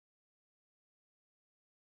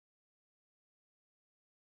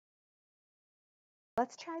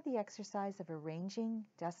Let's try the exercise of arranging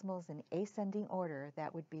decimals in ascending order,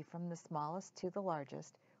 that would be from the smallest to the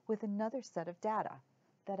largest, with another set of data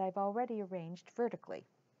that I've already arranged vertically.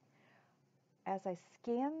 As I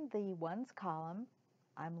scan the ones column,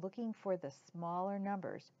 I'm looking for the smaller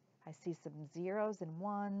numbers. I see some zeros and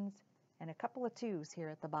ones and a couple of twos here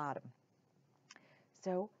at the bottom.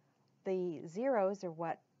 So the zeros are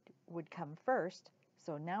what would come first,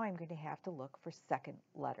 so now I'm going to have to look for second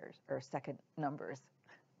letters or second numbers.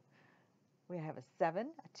 We have a 7,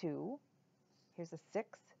 a 2, here's a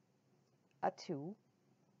 6, a 2.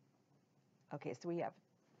 Okay, so we have,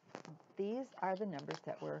 these are the numbers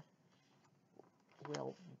that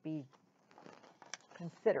we'll be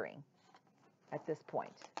considering at this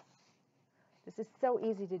point. This is so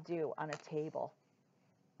easy to do on a table,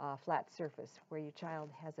 flat surface, where your child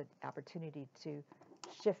has an opportunity to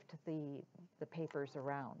shift the papers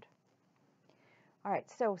around. All right,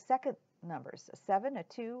 so second numbers, a 7, a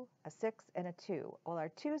 2, a 6, and a 2. Well, our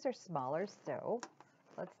 2s are smaller, so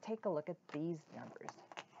let's take a look at these numbers.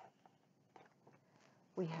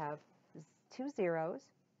 We have 2 zeros,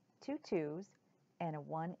 2 2s, and a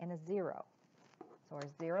 1 and a 0. So our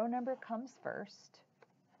 0 number comes first,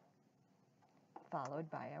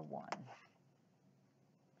 followed by a 1.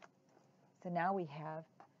 So now we have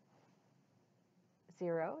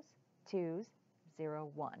zeros, 2s,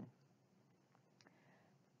 0, 1.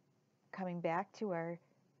 Coming back to our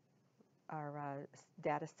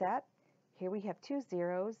data set, here we have 2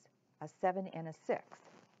 zeros, a 7, and a 6.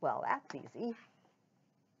 Well, that's easy.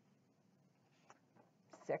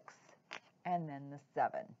 6, and then the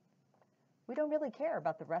 7. We don't really care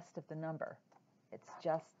about the rest of the number. It's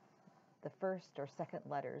just the first or second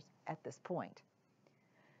letters at this point.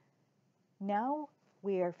 Now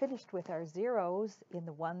we are finished with our zeros in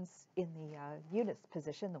the ones in the units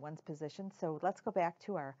position, the ones position. So let's go back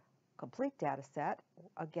to our complete data set.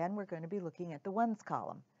 Again, we're going to be looking at the ones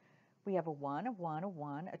column. We have a 1, a 1, a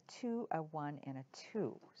 1, a 2, a 1, and a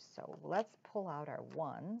 2. So let's pull out our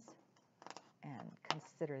ones and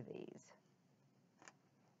consider these.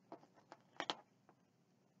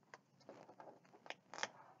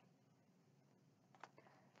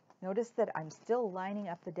 Notice that I'm still lining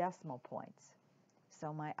up the decimal points,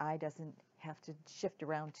 so my eye doesn't have to shift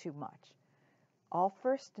around too much. All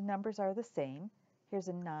first numbers are the same. Here's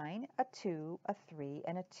a 9, a 2, a 3,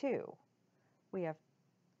 and a 2. We have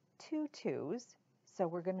 2 2s, so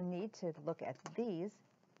we're going to need to look at these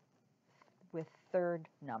with third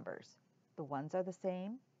numbers. The 1s are the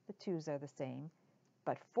same, the 2s are the same,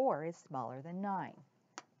 but 4 is smaller than 9.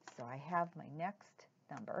 So I have my next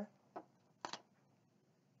number.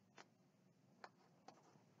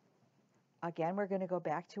 Again, we're going to go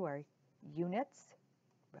back to our units.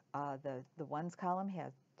 The ones column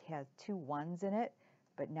has 2 1s in it,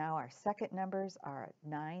 but now our second numbers are a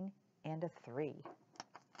 9 and a 3.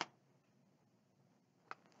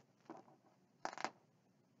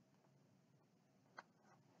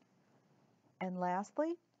 And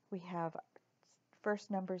lastly, we have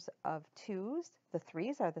first numbers of 2s. The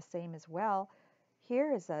 3s are the same as well.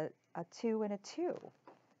 Here is a 2 and a 2.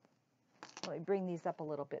 Let me bring these up a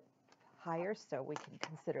little bit higher so we can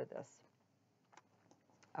consider this.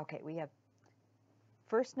 Okay, we have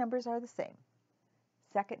first numbers are the same.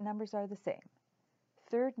 Second numbers are the same.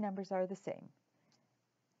 Third numbers are the same.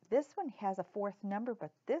 This one has a fourth number,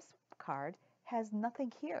 but this card has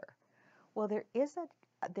nothing here. Well, there is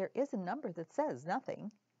a number that says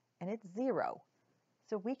nothing, and it's 0.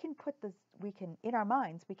 So we can put this, in our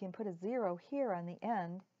minds, we can put a 0 here on the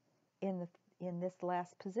end in this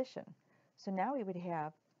last position. So now we would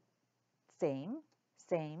have same,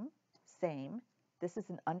 same, same. This is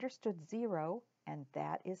an understood 0, and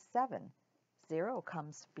that is 7. 0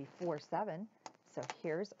 comes before 7, so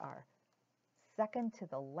here's our second to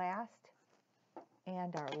the last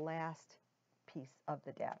and our last piece of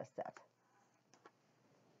the data set.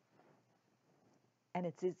 And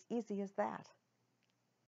it's as easy as that.